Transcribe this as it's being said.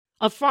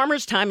A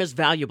farmer's time is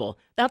valuable.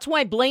 That's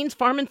why Blaine's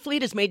Farm and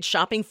Fleet has made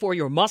shopping for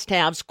your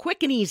must-haves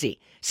quick and easy.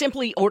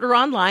 Simply order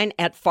online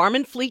at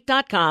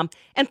farmandfleet.com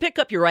and pick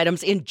up your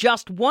items in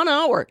just 1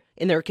 hour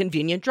in their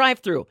convenient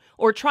drive-thru.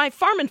 Or try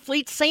Farm and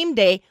Fleet's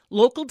same-day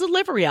local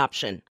delivery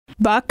option.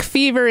 Buck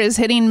fever is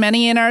hitting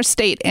many in our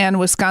state, and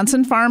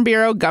Wisconsin Farm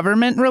Bureau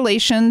Government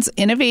Relations,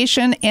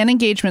 Innovation, and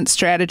Engagement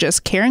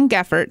Strategist Karen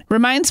Geffert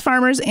reminds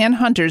farmers and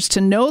hunters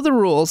to know the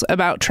rules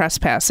about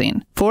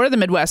trespassing. For the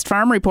Midwest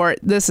Farm Report,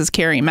 this is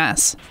Carrie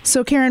Mess.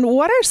 So, Karen,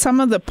 what are some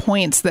of the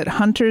points that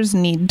hunters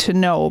need to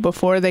know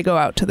before they go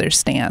out to their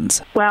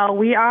stands? Well,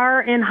 we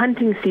are in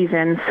hunting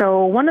season,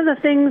 so one of the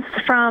things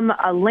from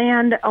a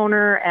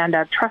landowner and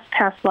a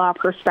trespass law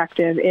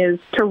perspective is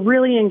to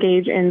really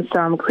engage in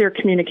some clear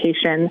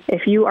communication.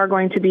 If you are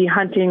going to be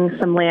hunting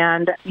some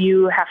land,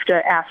 you have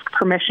to ask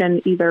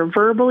permission either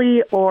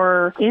verbally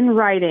or in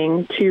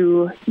writing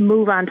to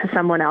move on to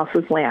someone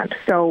else's land.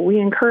 So we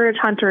encourage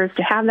hunters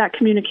to have that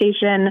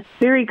communication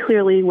very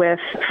clearly with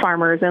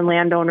farmers and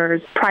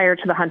landowners prior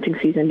to the hunting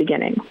season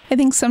beginning. I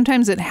think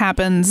sometimes it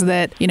happens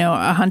that,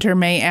 a hunter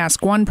may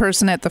ask one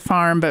person at the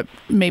farm, but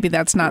maybe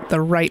that's not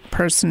the right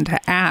person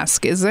to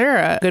ask. Is there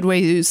a good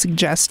way to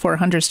suggest for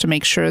hunters to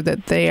make sure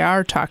that they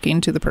are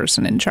talking to the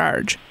person in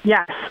charge?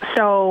 Yes.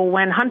 So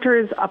when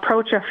hunters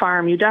approach a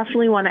farm, you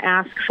definitely want to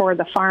ask for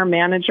the farm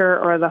manager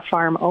or the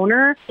farm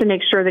owner to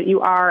make sure that you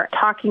are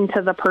talking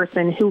to the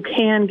person who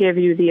can give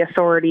you the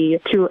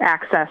authority to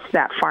access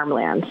that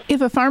farmland.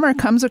 If a farmer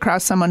comes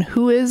across someone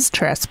who is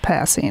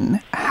trespassing,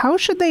 how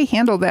should they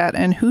handle that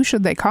and who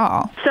should they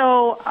call?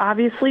 So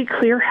obviously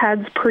clear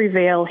heads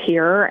prevail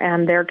here,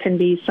 and there can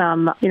be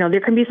some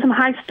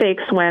high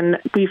stakes when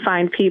we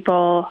find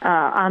people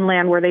on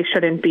land where they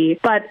shouldn't be.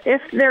 But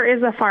if there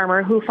is a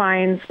farmer who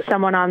finds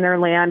someone on their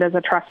land as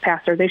a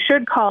trespasser, they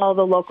should call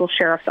the local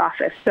sheriff's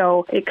office.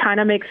 So it kind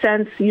of makes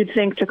sense, you'd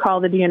think, to call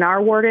the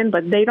DNR warden,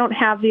 but they don't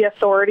have the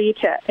authority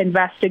to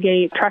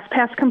investigate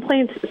trespass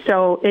complaints.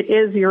 So it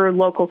is your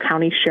local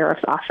county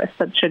sheriff's office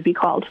that should be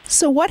called.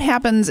 So what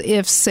happens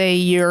if, say,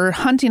 you're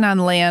hunting on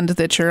land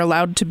that you're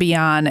allowed to be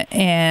on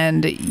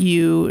and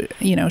you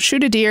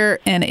shoot a deer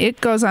and it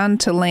goes on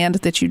to land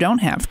that you don't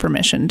have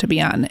permission to be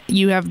on?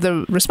 You have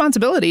the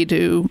responsibility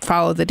to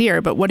follow the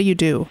deer, but what do you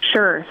do?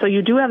 Sure. So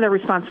you do have the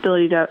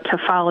responsibility to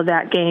follow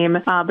that game,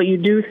 but you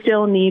do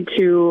still need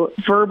to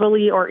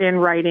verbally or in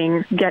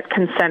writing get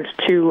consent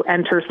to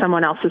enter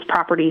someone else's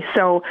property.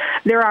 So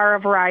there are a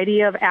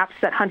variety of apps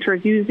that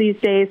hunters use these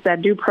days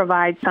that do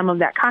provide some of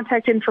that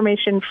contact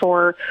information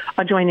for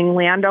adjoining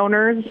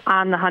landowners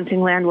on the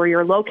hunting land where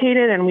you're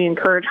located, and we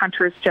encourage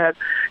hunters to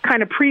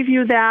kind of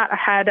preview that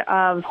ahead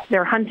of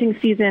their hunting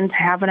season to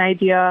have an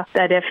idea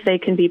that if they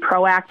can be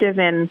proactive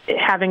in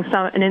having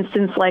an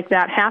instance like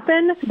that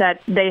happen,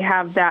 that they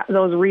have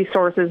those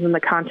resources and the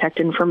contact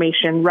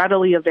information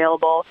readily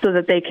available so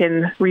that they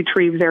can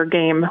retrieve their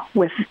game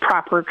with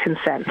proper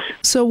consent.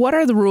 So what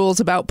are the rules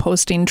about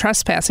posting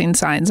trespassing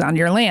signs on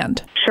your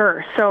land?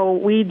 Sure. So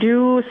we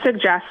do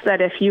suggest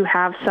that if you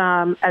have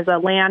some, as a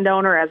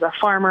landowner, as a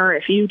farmer,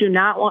 if you do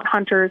not want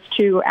hunters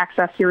to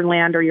access your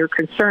land or you're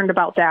concerned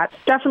about that,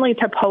 definitely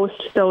to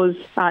post those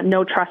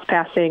no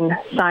trespassing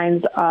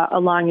signs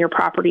along your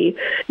property.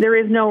 There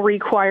is no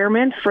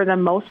requirement for the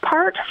most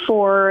part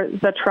for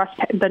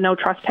the no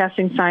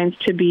trespassing signs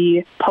to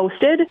be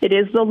posted. It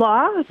is the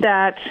law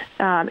that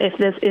if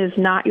this is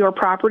not your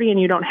property and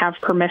you don't have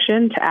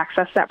permission to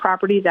access that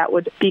property, that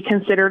would be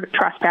considered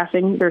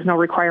trespassing. There's no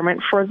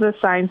requirement for the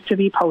signs to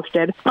be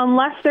posted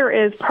unless there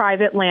is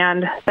private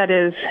land that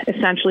is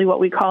essentially what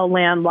we call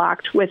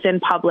landlocked within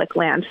public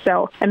land.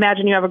 So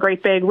imagine you have a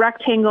great big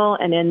rectangle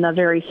and in the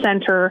very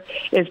center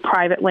is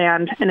private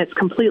land and it's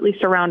completely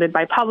surrounded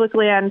by public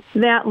land.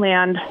 That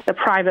land, the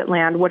private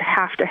land, would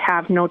have to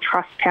have no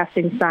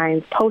trespassing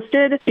signs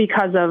posted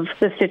because of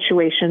the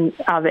situation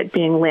of it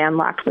being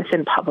landlocked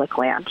within public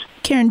land.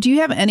 Karen, do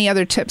you have any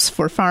other tips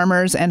for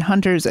farmers and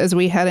hunters as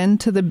we head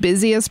into the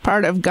busiest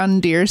part of gun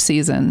deer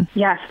season?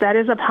 Yes, that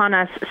is upon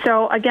us.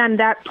 So again,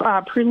 that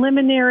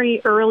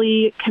preliminary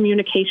early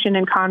communication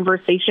and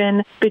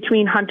conversation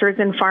between hunters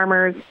and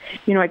farmers,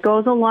 it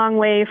goes a long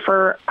way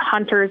for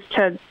hunters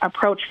to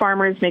approach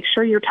farmers, make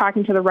sure you're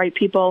talking to the right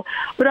people,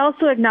 but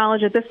also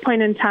acknowledge at this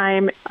point in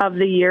time of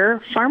the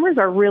year, farmers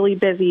are really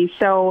busy.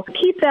 So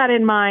keep that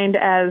in mind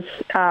as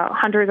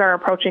hunters are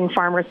approaching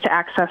farmers to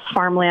access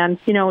farmland.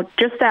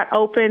 Just that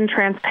open,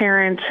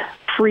 transparent,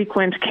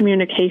 frequent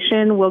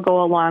communication will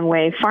go a long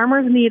way.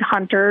 Farmers need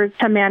hunters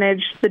to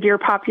manage the deer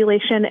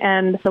population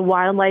and the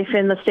wildlife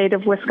in the state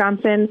of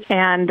Wisconsin,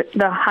 and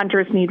the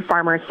hunters need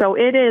farmers. So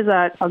it is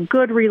a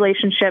good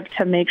relationship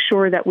to make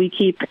sure that we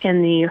keep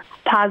in the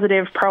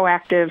positive,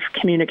 proactive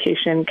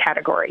communication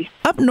category.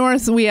 Up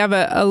north, we have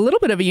a little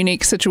bit of a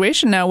unique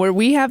situation now where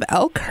we have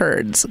elk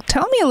herds.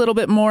 Tell me a little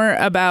bit more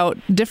about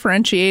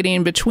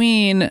differentiating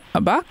between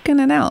a buck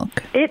and an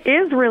elk. It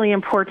is really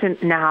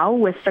important now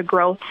with the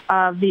growth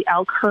of the elk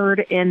elk herd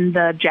in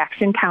the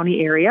Jackson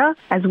County area,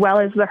 as well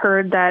as the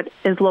herd that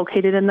is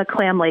located in the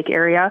Clam Lake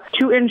area,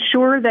 to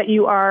ensure that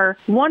you are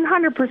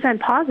 100%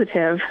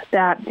 positive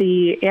that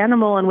the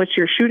animal in which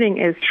you're shooting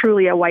is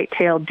truly a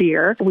white-tailed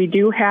deer. We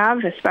do have,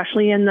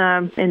 especially in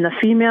the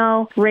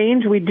female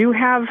range, we do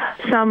have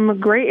some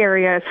gray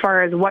area as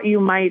far as what you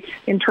might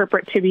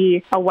interpret to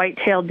be a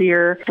white-tailed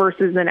deer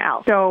versus an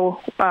elk. So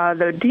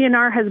the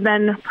DNR has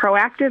been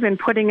proactive in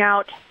putting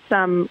out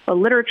some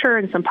literature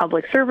and some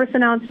public service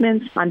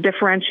announcements on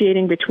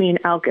differentiating between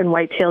elk and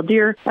white-tailed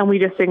deer. And we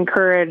just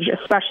encourage,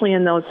 especially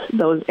in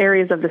those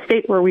areas of the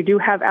state where we do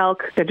have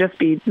elk, to just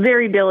be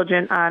very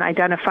diligent on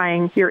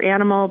identifying your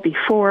animal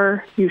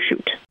before you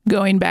shoot.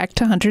 Going back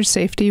to Hunter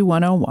Safety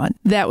 101.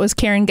 That was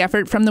Karen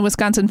Geffert from the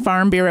Wisconsin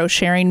Farm Bureau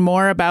sharing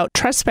more about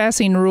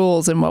trespassing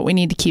rules and what we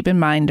need to keep in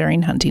mind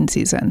during hunting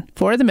season.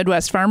 For the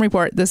Midwest Farm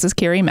Report, this is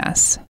Carrie Mess.